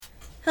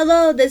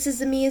Hello, this is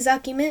the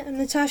Miyazaki Mint. I'm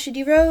Natasha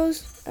D.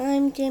 Rose.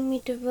 I'm Jamie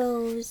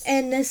DeRose.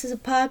 And this is a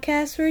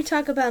podcast where we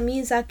talk about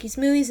Miyazaki's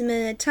movies a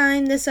minute at a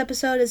time. This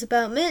episode is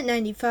about minute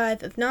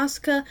 95 of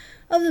Nausicaa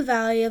of the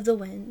Valley of the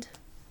Wind.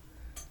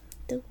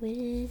 The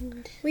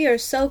wind. We are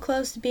so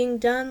close to being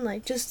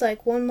done, just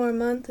one more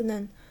month, and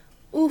then,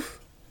 oof,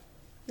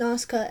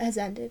 Nausicaa has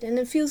ended. And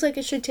it feels like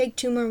it should take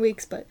 2 more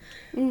weeks, but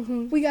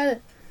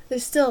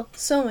there's still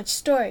so much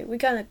story we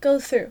gotta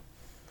go through.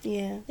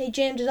 Yeah. They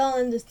jammed it all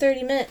into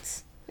 30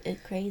 minutes.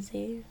 It's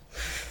crazy.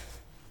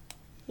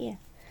 Yeah.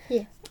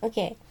 Yeah.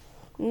 Okay.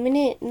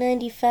 Minute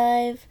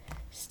 95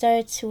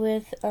 starts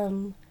with,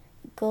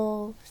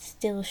 Gull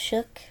still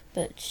shook,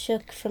 but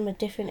shook from a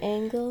different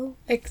angle.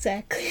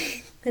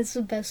 Exactly. That's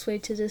the best way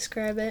to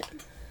describe it.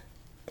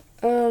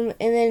 And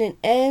then it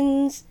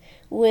ends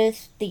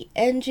with the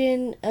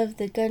engine of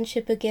the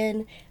gunship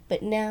again,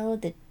 but now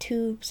the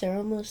tubes are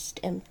almost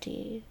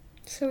empty.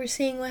 So we're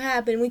seeing what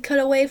happened. We cut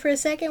away for a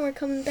second, we're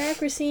coming back,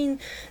 we're seeing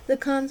the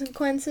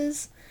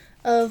consequences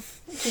of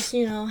just,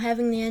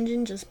 having the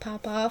engine just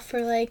pop off for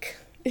I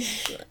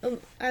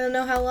don't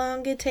know how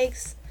long it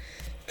takes.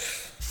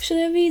 So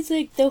that means,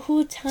 the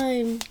whole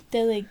time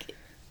that,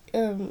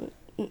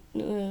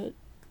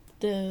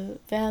 the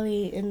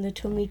Valley and the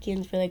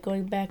Tomikians were,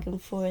 going back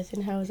and forth,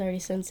 and how it was already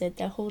sunset,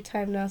 that whole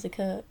time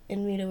Nausicaa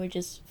and Rita were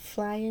just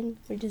flying,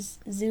 we're just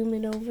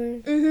zooming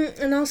over.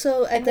 And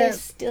also they're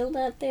still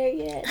not there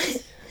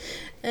yet.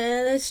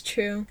 That's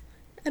true.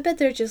 I bet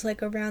they're just,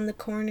 around the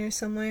corner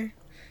somewhere.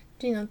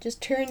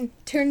 Just turn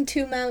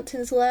 2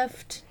 mountains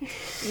left.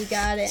 You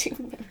got it. 2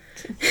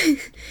 mountains.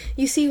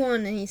 You see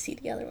one and you see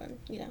the other one,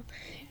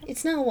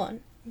 It's not one.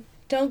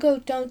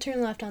 Don't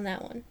turn left on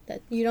that one.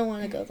 That you don't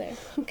want to go there.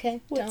 Okay?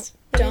 What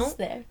is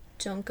there?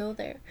 Don't go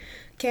there.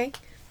 Okay?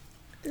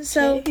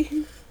 So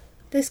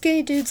this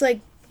skinny dude's like,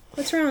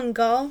 "What's wrong,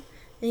 Gull?"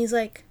 And he's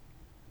like,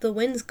 "The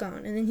wind's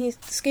gone." And then the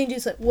skinny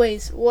dude's like,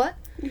 "Wait, what?"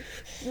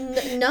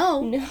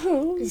 No.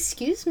 No.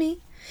 Excuse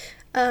me.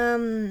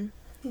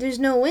 There's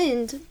no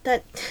wind.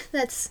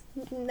 That's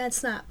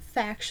not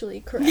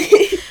factually correct.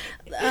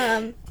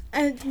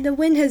 And the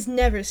wind has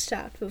never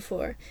stopped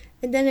before.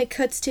 And then it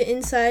cuts to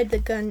inside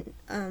the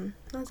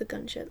not the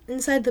gunship,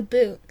 inside the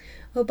boot.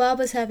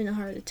 Obaba's having a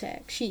heart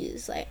attack. She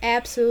is,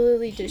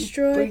 absolutely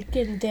destroyed.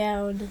 Breaking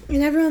down.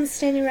 And everyone's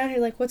standing around her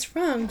like, "What's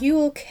wrong?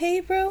 You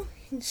okay, bro?"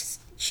 And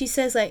she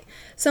says,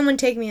 "Someone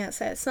take me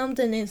outside.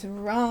 Something is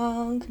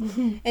wrong."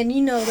 Mm-hmm. And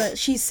you know that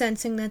she's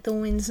sensing that the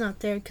wind's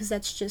not there because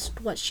that's just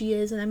what she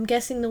is. And I'm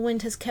guessing the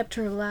wind has kept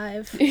her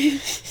alive.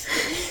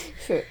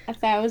 For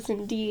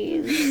 1,000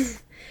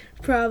 years.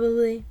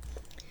 Probably.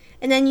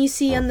 And then you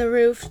see on the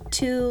roof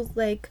two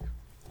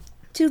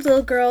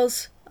little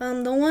girls.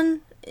 The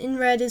one in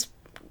red is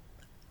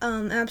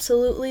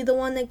absolutely the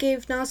one that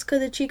gave Nausicaa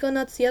the Chico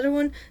nuts. The other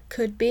one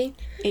could be.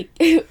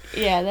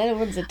 Yeah, that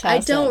one's a toss-up. I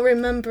don't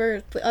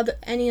remember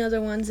any other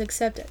ones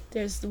except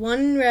there's one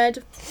in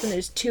red and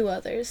there's 2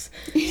 others.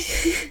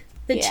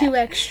 The 2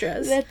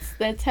 extras.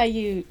 That's how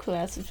you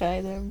classify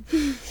them.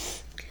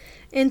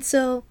 And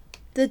so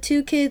the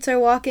 2 kids are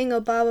walking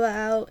Obaba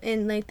out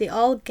and they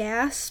all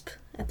gasp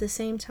at the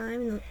same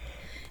time. And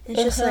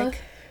it's just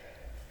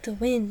the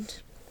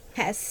wind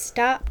has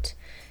stopped.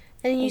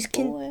 And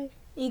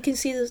you can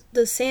see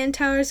the sand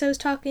towers I was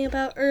talking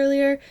about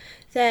earlier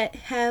that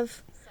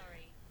have...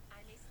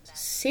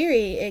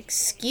 Siri,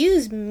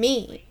 excuse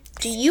me.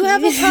 Do you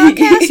have a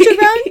podcast to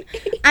run?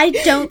 I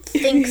don't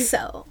think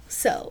so.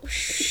 So,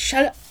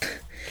 shut up.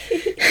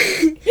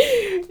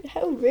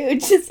 How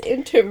rude, just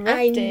interrupted.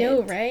 I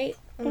know, right?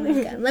 Oh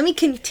my god. Let me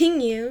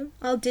continue.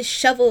 All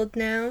disheveled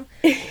now.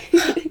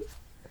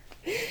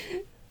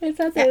 I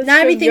thought that was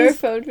from your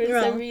phone for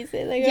some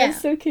reason. Yeah. I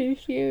was so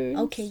confused.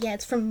 Okay, yeah,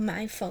 it's from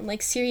my phone.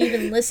 Siri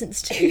even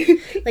listens to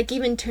me.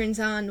 Even turns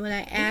on when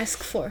I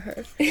ask for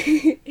her.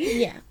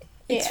 Yeah,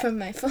 it's from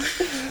my phone.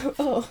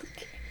 Oh.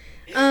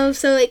 Okay.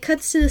 So it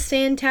cuts to the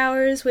sand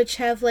towers, which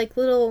have,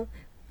 little,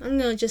 I'm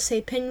going to just say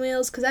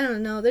pinwheels, because I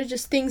don't know. They're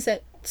just things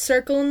that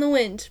circle in the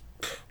wind.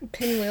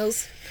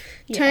 Pinwheels.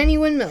 Yeah. Tiny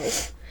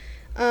windmills.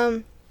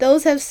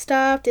 Those have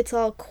stopped. It's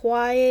all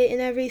quiet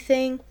and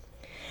everything.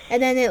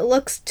 And then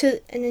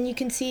and then you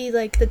can see,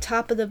 the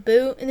top of the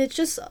boot, and it's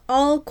just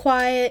all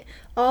quiet,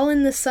 all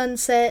in the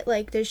sunset,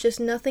 there's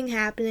just nothing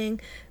happening.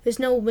 There's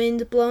no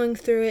wind blowing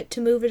through it to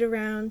move it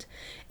around.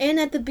 And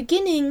at the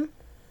beginning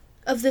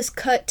of this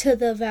cut to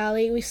the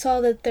valley, we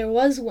saw that there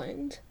was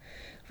wind.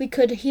 We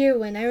could hear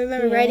wind. I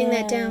remember writing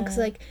that down,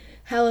 because,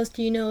 how else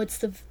do you know it's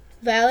the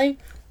valley?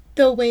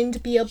 The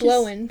wind be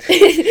a-blowing.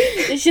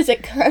 It's just a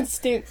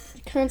constant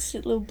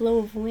little blow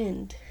of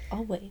wind.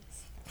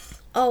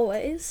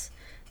 Always.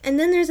 And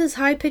then there's this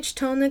high-pitched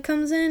tone that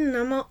comes in,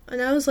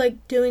 and I was,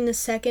 doing this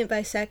second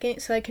by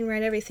second so I can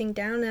write everything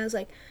down, and I was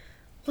like,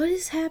 what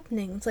is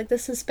happening? It's the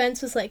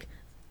suspense was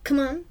come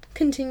on,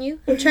 continue.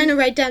 I'm trying to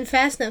write down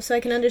fast enough so I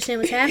can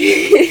understand what's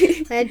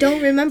happening. I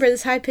don't remember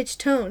this high-pitched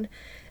tone.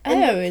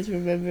 I always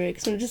remember it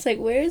because I'm just like,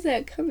 where is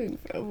that coming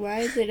from? Why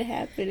is it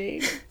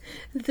happening?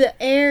 The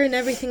air and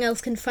everything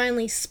else can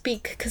finally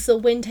speak because the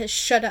wind has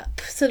shut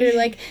up. So they're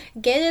like,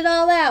 get it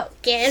all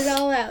out. Get it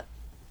all out.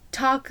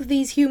 Talk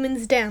these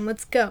humans down.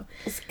 Let's go.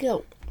 Let's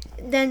go.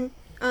 Then,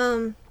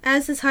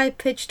 as this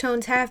high-pitched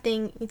tone's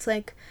happening, it's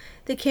like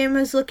the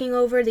camera's looking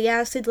over the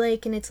acid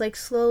lake and it's like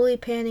slowly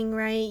panning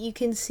right. You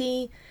can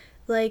see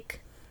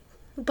like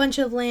a bunch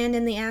of land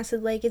in the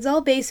acid lake. It's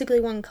all basically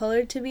one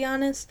color, to be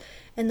honest.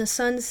 And the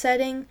sun's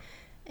setting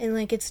and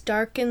like it's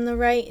dark in the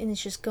right and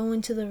it's just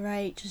going to the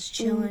right, just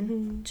chilling.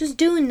 Mm-hmm. Just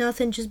doing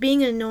nothing, just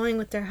being annoying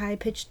with their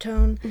high-pitched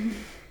tone. Mm-hmm.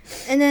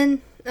 And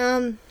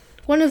then,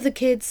 one of the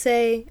kids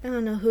say, I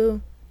don't know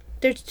who,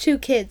 there's two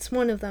kids,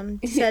 one of them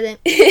said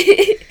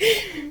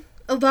it.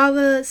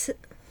 Obaba,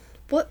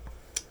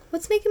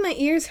 what's making my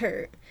ears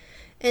hurt?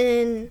 And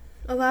then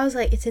Obaba's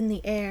like, it's in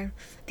the air.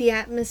 The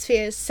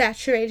atmosphere is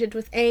saturated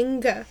with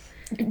anger.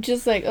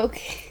 Just like,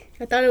 okay.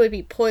 I thought it would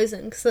be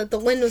poison, because the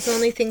wind was the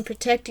only thing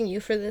protecting you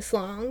for this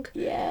long.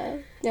 Yeah.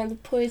 Now the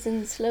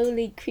poison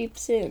slowly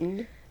creeps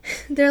in.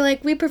 They're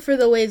like, we prefer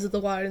the waves of the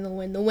water and the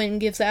wind. The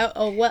wind gives out.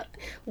 Oh, what?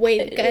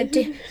 Wait,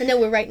 goddamn. And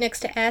then we're right next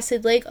to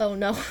Acid Lake. Oh,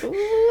 no.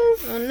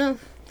 Oh, no.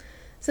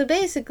 So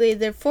basically,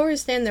 their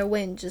forest and their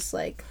wind just,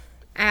 like,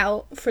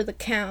 out for the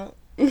count.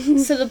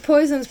 So the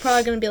poison's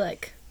probably going to be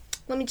like,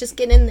 let me just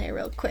get in there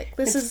real quick.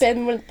 It's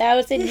been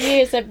 1,000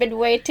 years I've been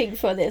waiting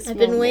for this I've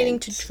been waiting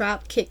to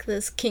drop kick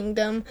this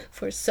kingdom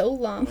for so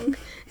long.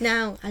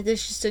 Now,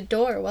 there's just a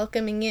door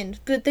welcoming in.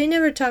 But they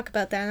never talk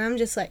about that, and I'm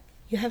just like,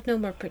 you have no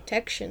more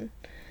protection.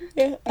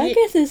 Yeah, I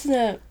guess it's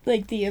not,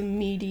 like, the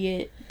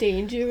immediate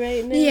danger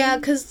right now. Yeah,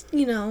 because,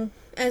 you know,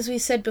 as we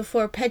said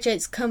before,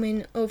 Pedjet's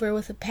coming over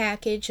with a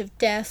package of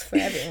death for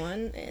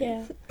everyone. And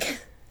yeah.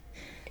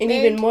 And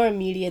even more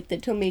immediate, the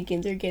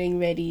Tomekins are getting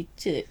ready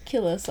to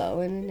kill us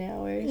all in an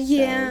hour. So.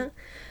 Yeah.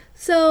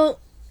 So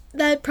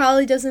that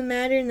probably doesn't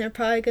matter, and they're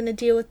probably going to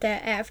deal with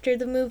that after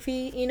the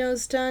movie, you know,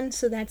 is done.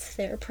 So that's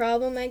their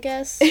problem, I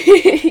guess.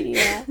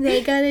 Yeah.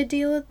 They got to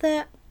deal with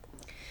that.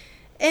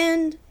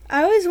 And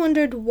I always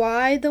wondered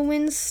why the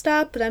winds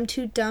stopped, but I'm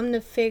too dumb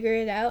to figure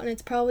it out, and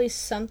it's probably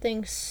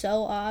something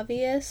so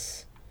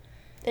obvious.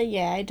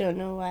 Yeah, I don't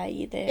know why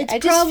either. I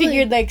just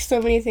figured, like,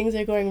 so many things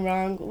are going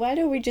wrong. Why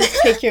don't we just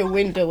take your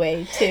wind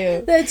away,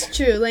 too? That's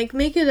true. Like,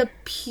 make it a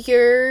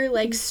pure,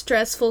 like,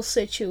 stressful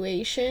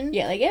situation.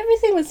 Yeah, like,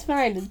 everything was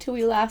fine until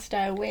we lost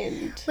our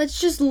wind. Let's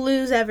just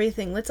lose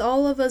everything. Let's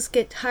all of us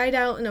get tied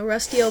out in a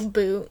rusty old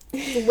boot.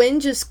 The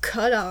wind just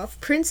cut off.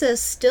 Princess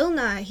still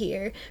not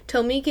here.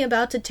 Tomiki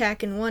about to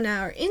attack in 1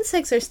 hour.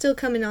 Insects are still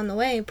coming on the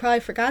way. Probably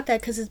forgot that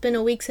because it's been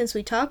a week since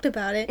we talked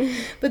about it.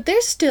 But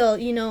they're still,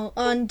 you know,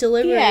 on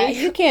delivery. Yeah,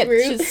 you can't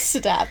just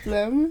stop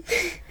them.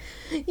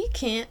 You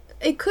can't.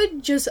 It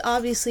could just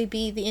obviously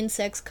be the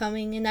insects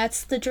coming, and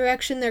that's the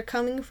direction they're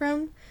coming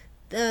from,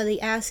 the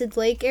acid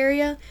lake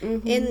area,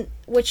 in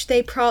which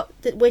they cut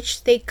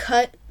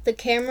the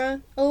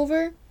camera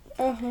over.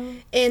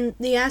 And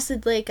the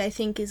acid lake, I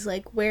think, is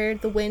like where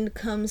the wind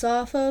comes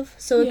off of.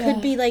 So it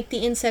could be like the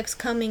insects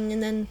coming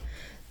and then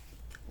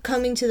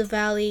coming to the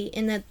valley,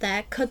 and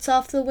that cuts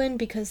off the wind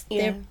because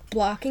they're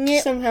blocking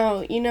it.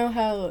 Somehow, you know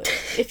how,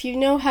 if you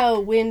know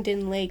how wind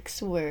in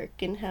lakes work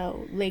and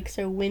how lakes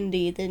are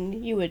windy,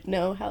 then you would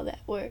know how that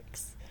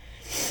works.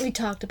 We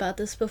talked about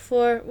this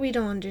before. We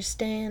don't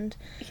understand.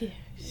 Yeah.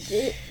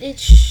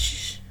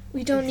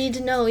 We don't need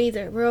to know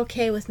either. We're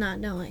okay with not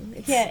knowing.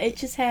 It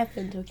just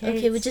happened, okay?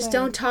 Okay, we just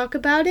don't talk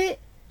about it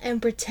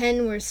and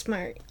pretend we're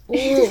smart.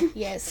 Ooh,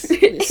 yes.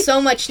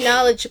 So much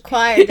knowledge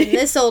acquired in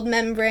this old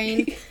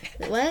membrane.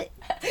 What?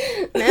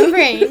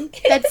 Membrane?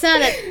 That's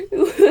not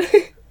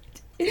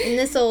in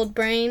this old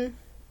brain.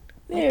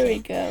 There we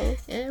go.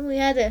 And we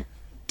had to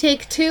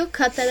take 2,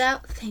 cut that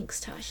out.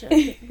 Thanks,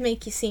 Tasha.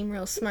 Make you seem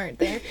real smart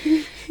there.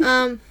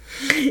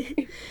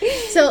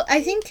 So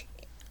I think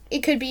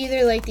it could be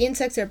either like the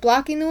insects are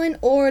blocking the wind,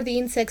 or the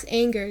insects'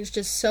 anger is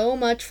just so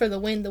much for the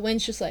wind. The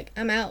wind's just like,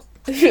 I'm out.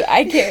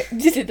 I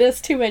can't.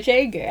 That's too much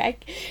anger.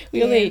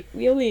 We only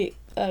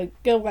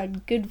go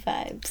on good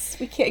vibes.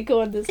 We can't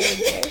go on this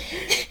anger.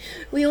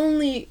 We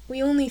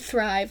only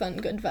thrive on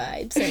good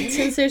vibes, and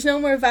since there's no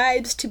more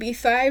vibes to be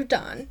thrived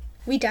on,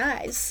 we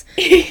dies.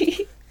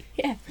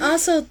 Yeah.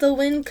 Also, the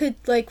wind could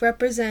like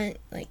represent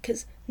like,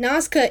 because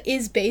Nausicaa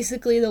is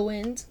basically the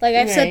wind. Like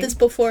I've said this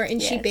before,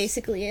 and she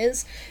basically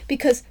is,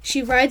 because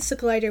she rides the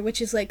glider, which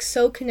is like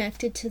so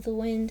connected to the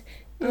wind.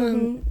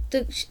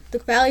 The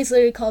valley's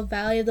literally called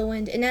Valley of the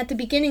Wind, and at the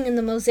beginning in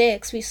the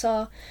mosaics we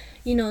saw,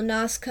 you know,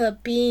 Nausicaa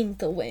being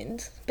the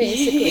wind,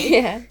 basically.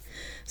 Yeah.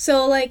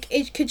 So like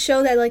it could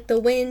show that like the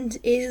wind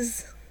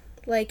is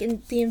like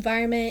in the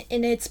environment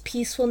and its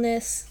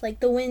peacefulness. Like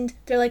the wind,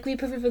 they're like, we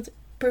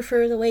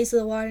prefer the ways of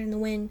the water and the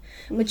wind,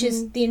 which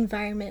is the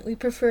environment. We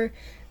prefer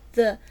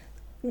the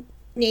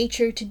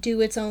nature to do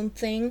its own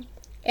thing,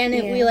 and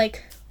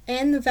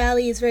and the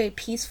valley is very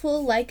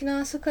peaceful, like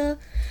Nausicaa.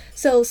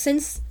 So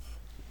since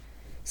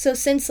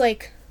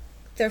like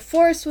their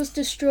forest was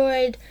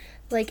destroyed,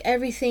 like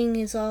everything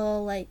is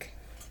all like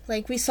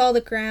Like, we saw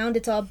the ground.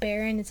 It's all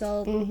barren. It's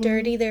all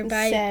dirty. They're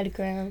by... sad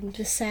ground.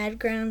 The sad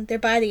ground. They're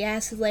by the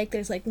acid lake.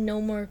 There's, like, no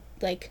more,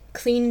 like,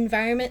 clean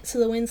environment. So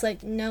the wind's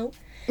like, no.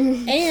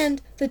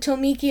 And the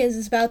Tomikians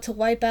is about to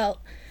wipe out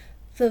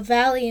the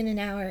valley in an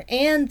hour.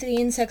 And the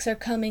insects are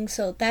coming.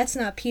 So that's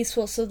not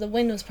peaceful. So the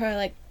wind was probably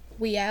like,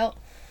 we out.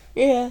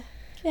 Yeah.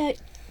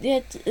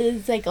 That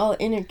is, like, all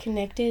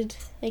interconnected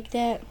like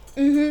that.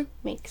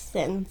 Makes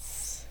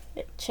sense.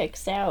 It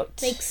checks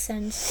out. Makes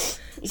sense.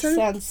 You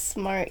sound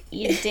smart.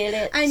 You did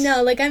it. I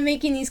know. Like, I'm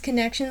making these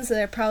connections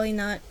that are probably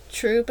not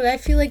true, but I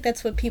feel like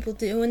that's what people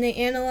do when they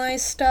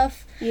analyze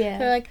stuff. Yeah.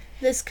 They're like,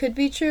 this could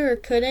be true or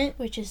couldn't.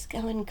 We're just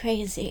going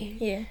crazy.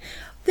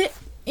 Yeah.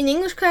 In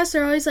English class,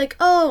 they're always like,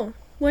 oh,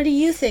 what do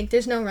you think?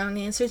 There's no wrong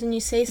answers, and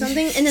you say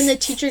something, and then the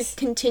teacher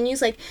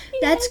continues, like,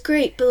 that's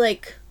great, but,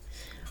 like,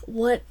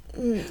 what...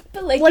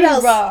 But, like, what you're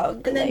else?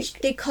 wrong. And then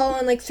they call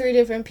on, like, 3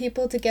 different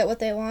people to get what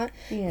they want.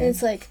 Yeah. And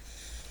it's like,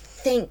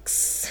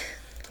 thanks.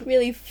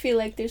 Really feel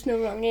like there's no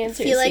wrong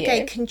answers. I feel like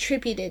here. I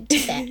contributed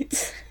to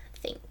that.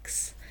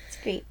 Thanks. It's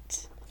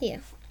great. Yeah.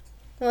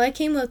 Well, I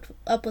came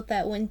up with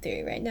that wind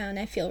theory right now, and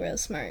I feel real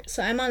smart.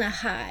 So I'm on a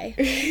high.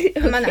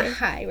 I'm on a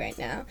high right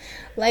now.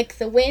 Like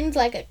the wind,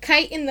 like a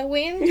kite in the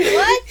wind.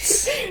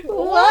 What?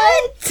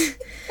 What?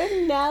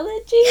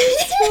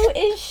 Analogies? Who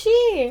is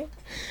she?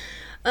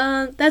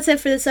 That's it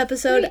for this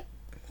episode. Wait.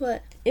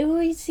 What? Will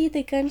we see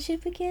the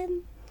gunship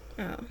again?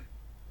 Oh.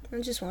 I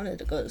just wanted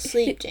to go to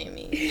sleep,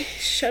 Jamie.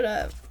 Shut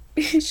up.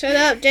 Shut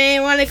up, Jamie.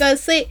 I want to go to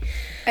sleep.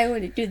 I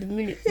want to do the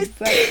minute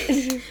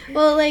right.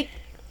 Well, like,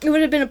 it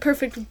would have been a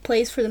perfect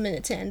place for the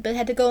minute to end, but it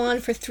had to go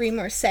on for 3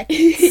 more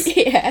seconds.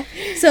 Yeah.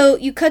 So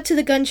you cut to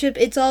the gunship.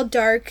 It's all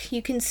dark.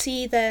 You can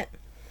see that.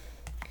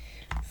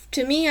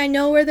 To me, I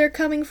know where they're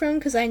coming from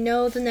because I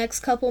know the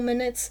next couple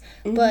minutes.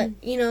 But,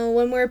 you know,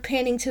 when we're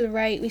panning to the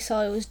right, we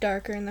saw it was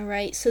darker in the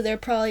right. So they're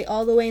probably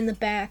all the way in the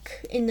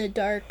back, in the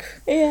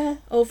dark. Yeah.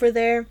 Over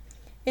there.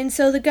 And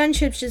so the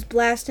gunship's just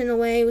blasting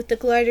away with the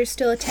glider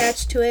still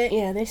attached to it.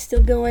 Yeah, they're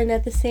still going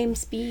at the same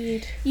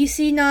speed. You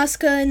see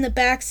Nausicaa in the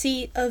back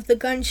seat of the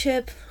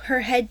gunship, her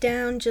head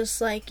down,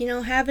 just like, you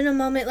know, having a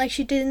moment like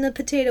she did in the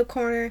potato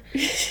corner,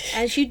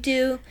 as you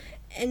do.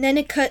 And then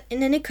it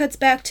cuts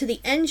back to the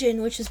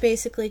engine, which is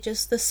basically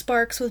just the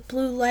sparks with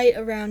blue light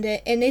around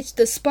it. And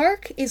the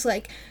spark is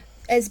like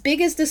as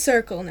big as the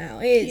circle now.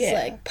 It is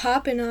like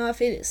popping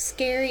off. It is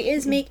scary.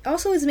 It is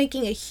also is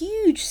making a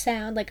huge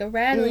sound, like a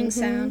rattling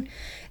sound.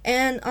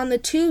 And on the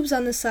tubes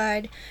on the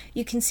side,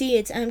 you can see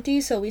it's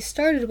empty. So we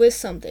started with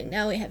something.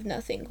 Now we have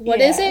nothing. What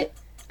is it?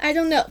 I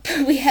don't know.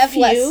 We have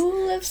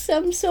fuel of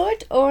some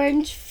sort.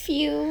 Orange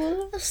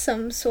fuel of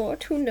some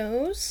sort. Who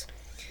knows?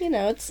 You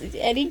know, it's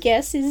any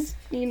guess is,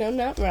 you know,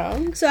 not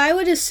wrong. So I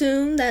would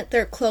assume that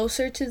they're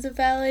closer to the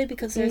valley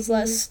because there's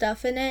less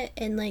stuff in it,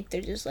 and, like, they're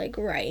just, like,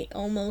 right,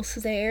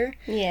 almost there.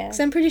 Yeah. Because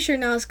I'm pretty sure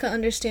Nausicaa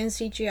understands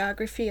the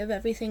geography of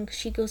everything.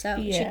 She goes out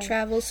and she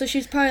travels, so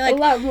she's probably, like... A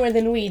lot more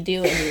than we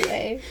do,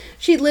 anyway.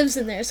 She lives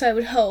in there, so I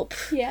would hope.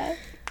 Yeah.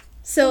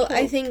 So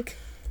I think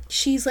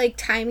she's, like,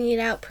 timing it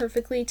out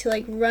perfectly to,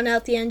 like, run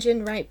out the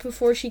engine right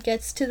before she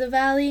gets to the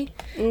valley.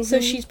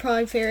 So she's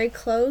probably very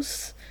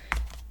close.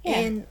 Yeah.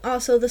 And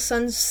also the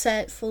sun's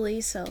set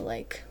fully, so,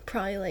 like,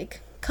 probably, like,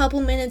 a couple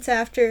minutes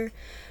after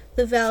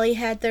the valley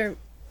after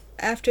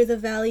the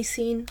valley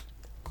scene.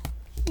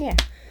 Yeah.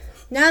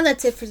 Now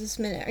that's it for this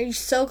minute. Are you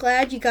so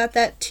glad you got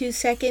that 2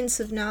 seconds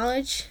of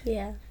knowledge?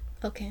 Yeah.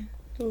 Okay.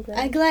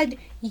 I'm glad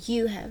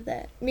you have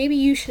that. Maybe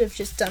you should have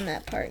just done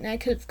that part, and I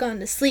could have gone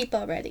to sleep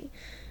already.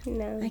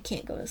 No. I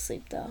can't go to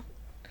sleep, though.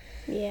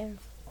 Yeah.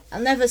 I'll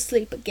never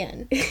sleep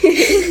again.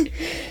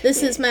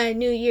 This is my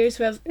New Year's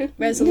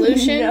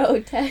resolution.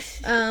 No,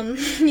 Tash.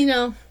 You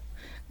know,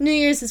 New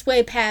Year's is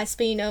way past,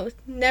 but, you know,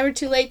 never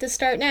too late to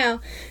start now.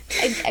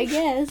 I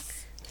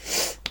guess.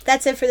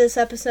 That's it for this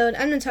episode.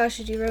 I'm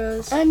Natasha G.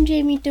 Rose. I'm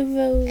Jamie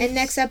DeRose. And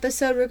next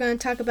episode, we're going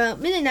to talk about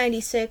minute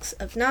 96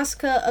 of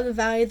Nausicaa of the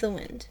Valley of the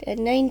Wind. The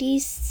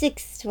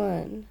 96th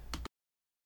one.